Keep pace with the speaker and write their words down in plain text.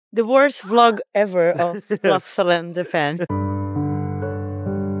The worst vlog ever of Plopsaland de Panne.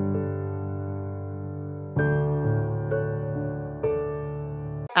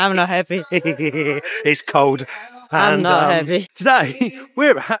 I'm not happy. It's cold. I'm not happy. Today,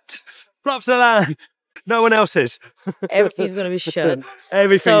 we're at Plopsaland. No one else is. Everything's going to be shut.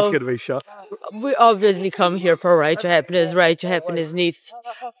 Everything's going to be shut. We obviously come here for Ride to Happiness. Ride to Happiness needs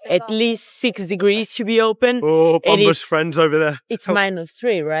at least 6 degrees to be open. Oh, Bumba's friends over there. It's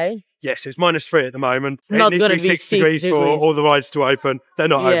 -3, right? Yes, it's -3 at the moment. It's not going to be 6 degrees for all the rides to open. They're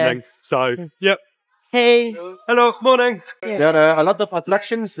not opening. So, yep. Hey. Hello, morning. Yeah. There are a lot of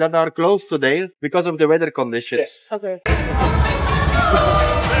attractions that are closed today because of the weather conditions. Yes. Okay.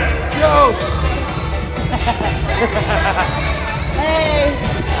 Yo! Hey.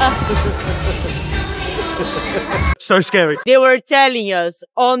 So scary. They were telling us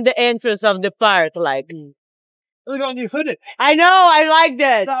on the entrance of the park, like, we got a new hoodie. I know, I like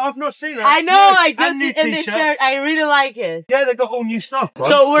that. No, I've not seen it. I know, I got it in the shirt. I really like it. Yeah, they got all new stuff. Right?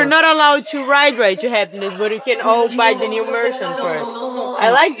 So we're not allowed to ride to Happiness, but we can all buy the new merchant first. I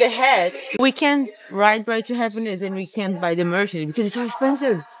like the hat. We can't ride to Happiness and we can't buy the merchant because it's so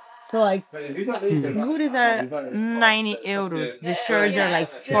expensive. So like, hoodies are 90 euros. The shirts are like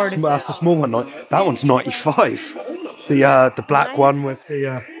 40. That's the small one. That one's 95. The black one with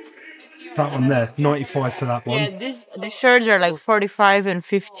the that one there, 95 for that one. Yeah, the shirts are like 45 and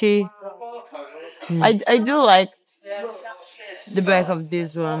 50. I do like the back of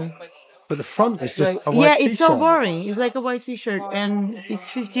this one. But the front is just like, a white it's so boring. It's like a white t-shirt and it's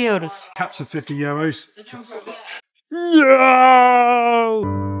 50 euros. Caps of 50 euros. Yo!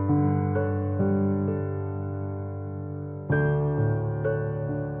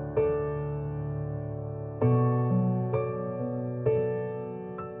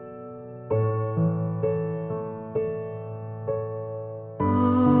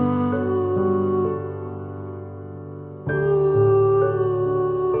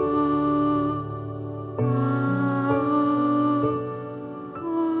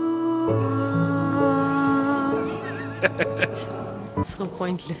 So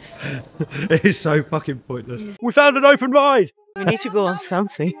pointless. It is so fucking pointless. We found an open ride! We need to go on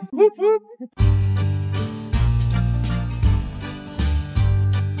something. Whoop, whoop.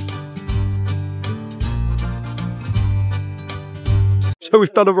 So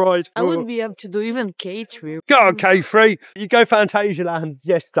we've done a ride. I would be up to do even K3. Go on, K3. You go Fantasialand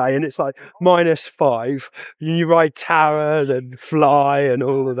yesterday and it's like -5. And you ride Tower and Fly and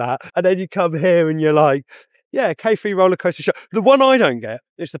all of that. And then you come here and you're like, yeah, K3 roller coaster show. The one I don't get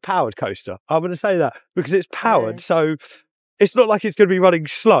is the powered coaster. I'm going to say that because it's powered. Yeah. So it's not like it's going to be running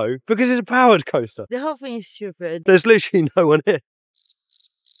slow because it's a powered coaster. The whole thing is stupid. There's literally no one here.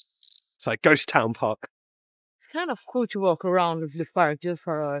 It's like Ghost Town Park. It's kind of cool to walk around with the park just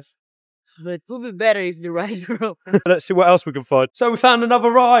for us. But it would be better if the rides were open. Let's see what else we can find. So we found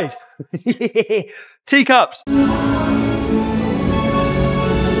another ride. Teacups.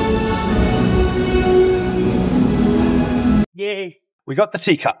 Yay. We got the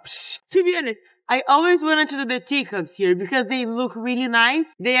teacups. To be honest, I always wanted to do the teacups here because they look really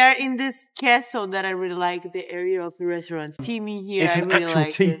nice. They are in this castle that I really like, the area of the restaurants. Teamy here, it's I an really actual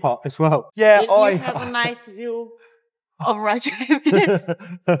like teapot as well. Yeah, I have a nice view of Ride to Happiness.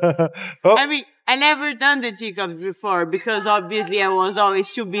 Oh. I mean, I never done the teacups before because obviously I was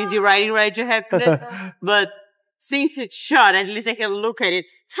always too busy riding Ride to Happiness. But since it's shut, at least I can look at it.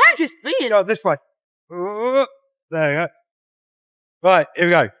 It's hard to see. Go this way. There you go. Right, here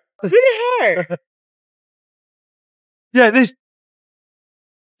we go. It's really hard. Yeah,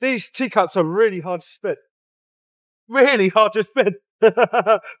 these teacups are really hard to spin. Really hard to spin.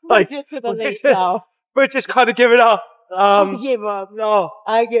 Like, we're just kind of giving up. I give up. No,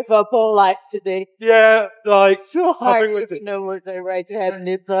 I give up all life today. Yeah, like so hard to know what I Ride to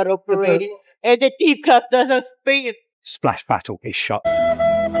Happiness not operating, and the teacup doesn't spin. Splash Battle is shut.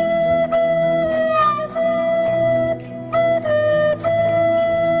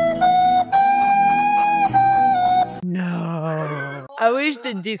 No. I wish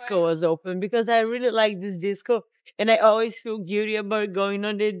the disco was open because I really like this disco and I always feel guilty about going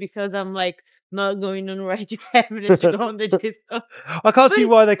on it because I'm like not going on Ride to Happiness to go on the disco. I can't see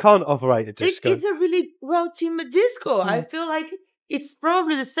why they can't operate a disco. It's a really well-themed disco. I feel like it's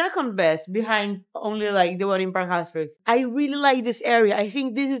probably the second best behind only like the one in Park House. I really like this area. I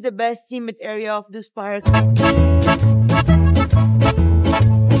think this is the best themed area of this park.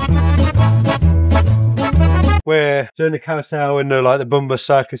 We're doing the carousel in the Bumba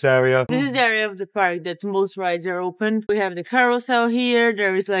circus area. This is the area of the park that most rides are open. We have the carousel here.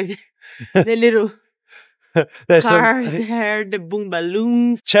 There is like the little There's cars there, the boom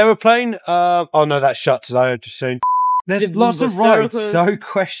balloons. Chairplane. Oh no, that's shut today. I've just seen. There's The lots of Boomba rides circus. so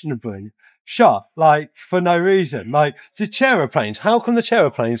questionably shut, like for no reason. Like the chairplanes. How come the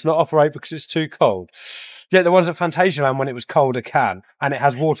chairplanes not operate because it's too cold? Yeah, the ones at Phantasialand when it was colder can, and it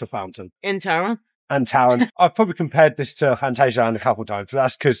has water fountain. In Taron. And Taron. I've probably compared this to Phantasialand a couple of times, but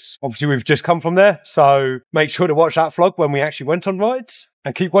that's because obviously we've just come from there. So make sure to watch that vlog when we actually went on rides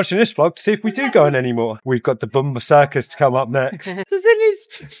and keep watching this vlog to see if we do go on any more. We've got the Boomba Circus to come up next.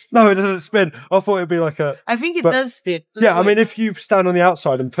 No, it doesn't spin. I thought it'd be like a... I think it does spin. Yeah, I mean, if you stand on the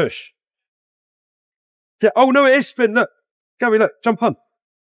outside and push. Yeah. Oh, no, it is spin. Look. Gabby, look. Jump on.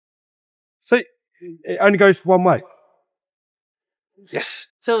 See? It only goes one way. Yes.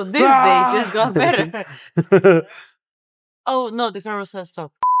 So this day just got better. Oh, no, the camera says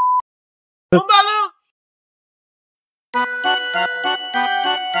stop. Boom balloons!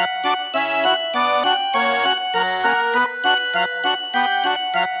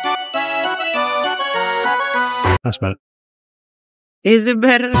 That's better. Is it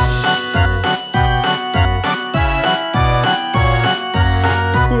better?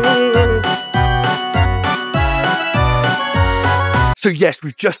 So yes,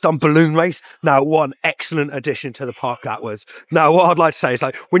 we've just done balloon race. Now, what an excellent addition to the park that was. Now, what I'd like to say is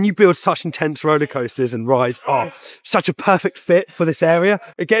like, when you build such intense roller coasters and rides, such a perfect fit for this area.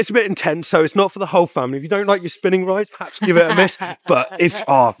 It gets a bit intense, so it's not for the whole family. If you don't like your spinning rides, perhaps give it a miss. But if,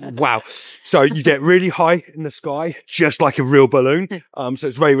 wow. So you get really high in the sky, just like a real balloon. So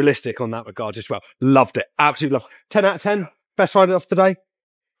it's very realistic on that regard as well. Loved it. Absolutely loved it. 10 out of 10. Best ride of the day.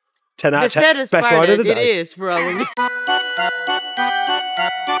 10 out of 10. Best ride of the day. It is, probably.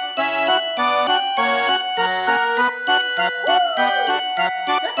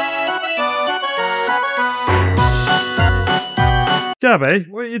 Gabby,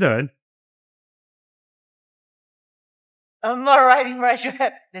 what are you doing? I'm not riding right to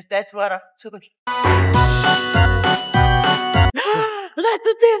happiness. That's what I took. Let's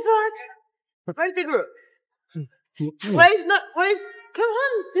do this one. Where's the group? Where's not? Where's? Come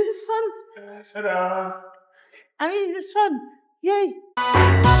on, this is fun. I mean, it's fun. Yay!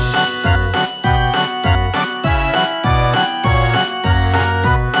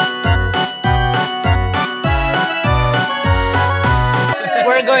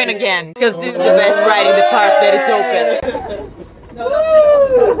 We're going again because this is the best ride in the park that it's open.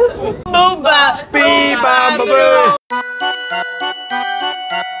 Boomba! Bee-bam-ba-boo!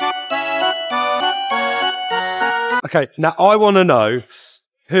 Okay, now I want to know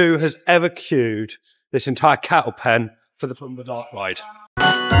who has ever queued this entire cattle pen for the Boomba Dark ride.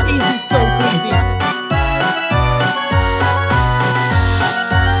 This is so creepy.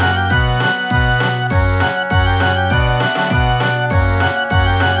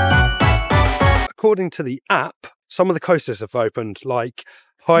 According to the app, some of the coasters have opened, like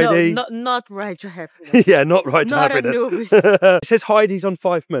Heidi. No, not Ride to Happiness. Yeah, not Ride to Not Happiness. Annubis. It says Heidi's on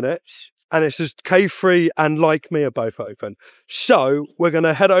 5 minutes, and it says K3 and Like Me are both open. So we're going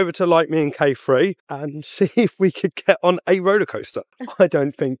to head over to Like Me and K3 and see if we could get on a roller coaster. I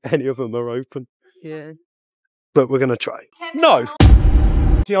don't think any of them are open, Yeah. but we're going to try. No.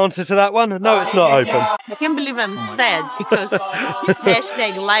 The answer to that one? No, it's not open. I can't believe I'm sad because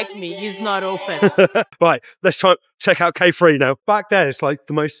hashtag like me is not open. Right, let's try check out K3 now. Back there, it's like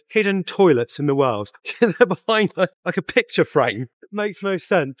the most hidden toilets in the world. They're behind like a picture frame. It makes no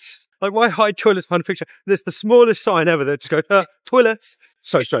sense. Like, why hide toilets behind a picture? There's the smallest sign ever that just goes, toilets.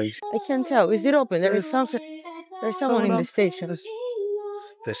 So strange. I can't tell. Is it open? There is something. There's someone in the station.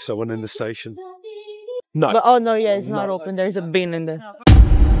 There's someone in the station. No. But, oh no, yeah, it's not open. There's a bin in there.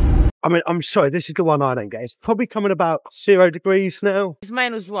 I mean, I'm sorry, this is the one I don't get. It's probably coming about 0 degrees now. It's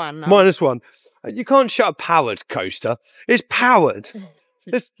 -1 now. -1. You can't shut a powered coaster. It's powered.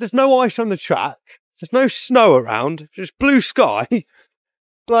 There's no ice on the track. There's no snow around. Just blue sky.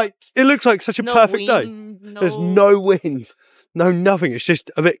 Like, it looks like such a perfect day. There's no wind. No nothing. It's just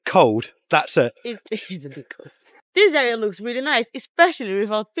a bit cold. That's it. It's a bit cold. This area looks really nice, especially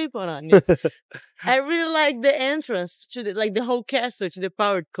without people on it. I really like the entrance to the whole castle to the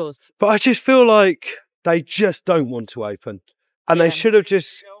powered coaster. But I just feel like they just don't want to open. And they should have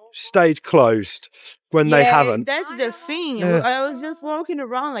just stayed closed when they haven't. That's the thing. Yeah. I was just walking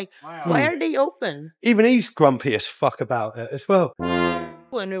around like, why are they open? Even he's grumpy as fuck about it as well.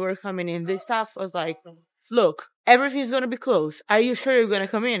 When we were coming in, the staff was like, look, everything's going to be closed. Are you sure you're going to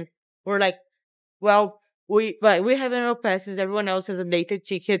come in? We're like, well, we have no passes. Everyone else has a dated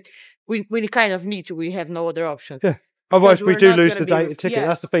ticket. We kind of need to. We have no other option. Yeah. Otherwise, we do lose the dated ticket. Yeah.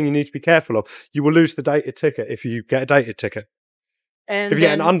 That's the thing you need to be careful of. You will lose the dated ticket if you get a dated ticket. And If you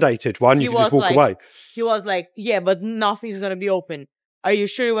get an undated one, you can just walk away. He was like, yeah, but nothing's gonna be open. Are you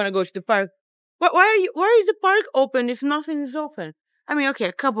sure you want to go to the park? Why is the park open if nothing is open? I mean, okay,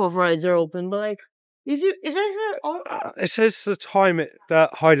 a couple of rides are open, but like, is there open? It says the time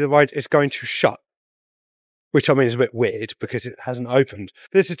that Height of the Ride is going to shut, which I mean is a bit weird because it hasn't opened.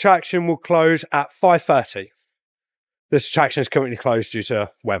 This attraction will close at 5:30. This attraction is currently closed due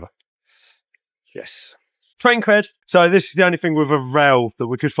to weather. Yes. Train cred. So this is the only thing with a rail that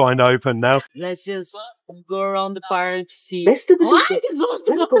we could find open now. Let's just go around the park to see.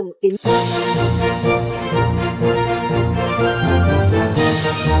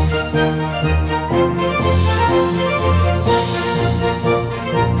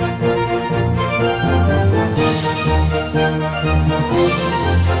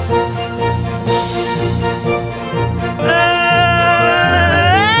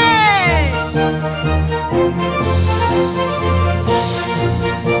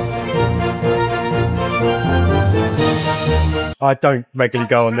 I don't regularly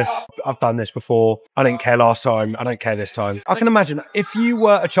go on this. I've done this before. I didn't care last time. I don't care this time. I can imagine if you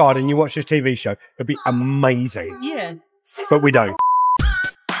were a child and you watched this TV show, it'd be amazing. Yeah. But we don't.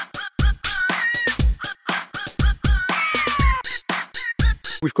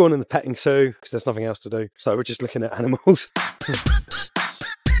 We've gone in the petting zoo because there's nothing else to do. So we're just looking at animals.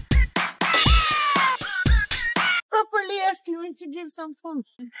 Properly asked you to give some fun.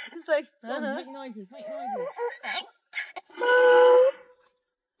 It's like, make noises, make noises.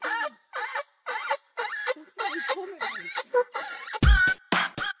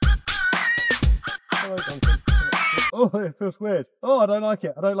 Oh, it feels weird. Oh, I don't like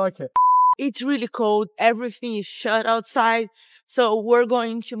it. I don't like it. It's really cold. Everything is shut outside. So we're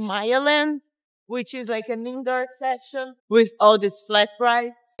going to Mayaland, which is like an indoor section with all these flat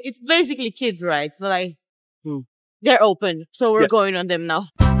rides. It's basically kids' rides, but like, they're open. So we're going on them now.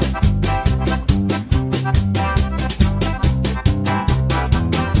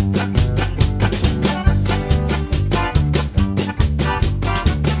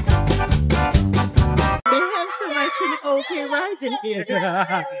 Okay, rides in here.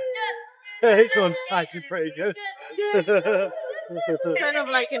 This one's actually pretty good. Kind of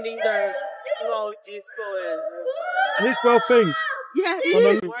like an indoor small disco. And it's well themed. Yeah,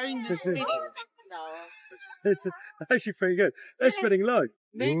 it is. We're in the spinning now. It's actually pretty good. They're spinning low.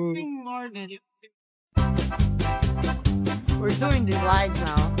 They spin more than you. We're doing the rides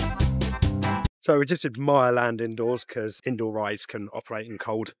now. So we just did Land indoors because indoor rides can operate in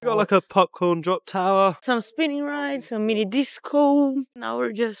cold. We got like a popcorn drop tower. Some spinning rides, some mini disco. Now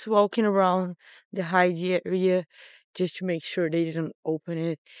we're just walking around the Heidi area just to make sure they didn't open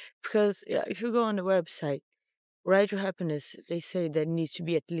it. Because if you go on the website, Ride to Happiness, they say that it needs to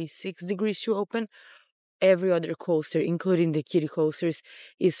be at least 6 degrees to open. Every other coaster, including the kiddie coasters,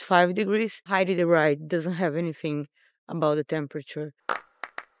 is 5 degrees. Heidi the ride doesn't have anything about the temperature.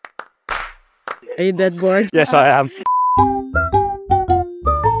 Are you that bored? Yes, I am.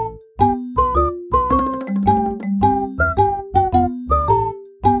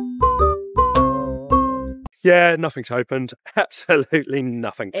 Yeah, nothing's opened. Absolutely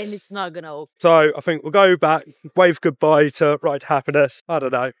nothing. And it's not gonna open. So I think we'll go back, wave goodbye to Ride to Happiness. I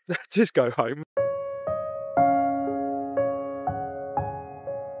don't know. Just go home.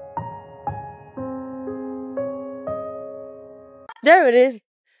 There it is.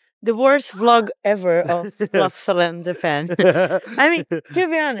 The worst vlog ever of Plopsaland de Panne. I mean, to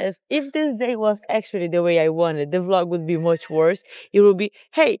be honest, if this day was actually the way I wanted, the vlog would be much worse. It would be,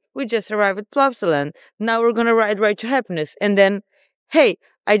 hey, we just arrived at Plopsaland. Now we're gonna ride to Happiness. And then, hey,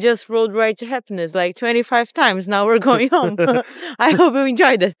 I just rode Ride to Happiness like 25 times. Now we're going home. I hope you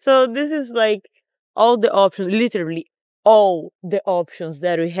enjoyed it. So this is like all the options, literally all the options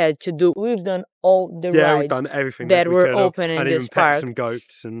that we had to do. We've done all the rides. We've done everything that were open in this park. Some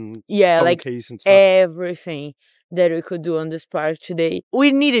goats and like donkeys and stuff. Everything that we could do on this park today.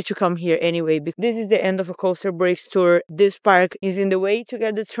 We needed to come here anyway because this is the end of a Coaster Breaks tour. This park is in the way to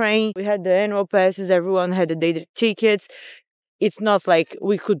get the train. We had the annual passes. Everyone had the day tickets. It's not like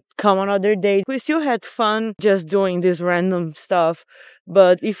we could come another day. We still had fun just doing this random stuff.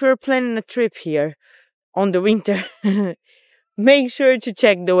 But if you're planning a trip here on the winter, make sure to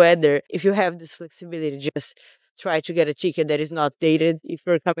check the weather. If you have this flexibility, just try to get a ticket that is not dated if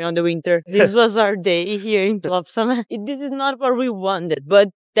you're coming on the winter. This was our day here in Plopsaland. This is not what we wanted, but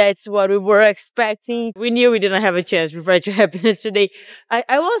that's what we were expecting. We knew we didn't have a chance with Ride to Happiness today. I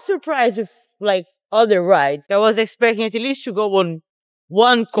was surprised with like other rides. I was expecting at least to go on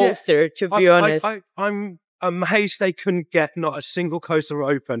one coaster, to be honest. I'm amazed they couldn't get not a single coaster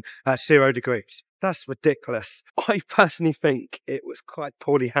open at 0 degrees. That's ridiculous. I personally think it was quite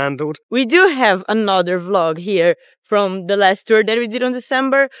poorly handled. We do have another vlog here from the last tour that we did on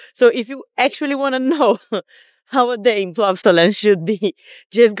December. So if you actually want to know how a day in Plopsaland should be,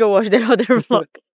 just go watch that other vlog.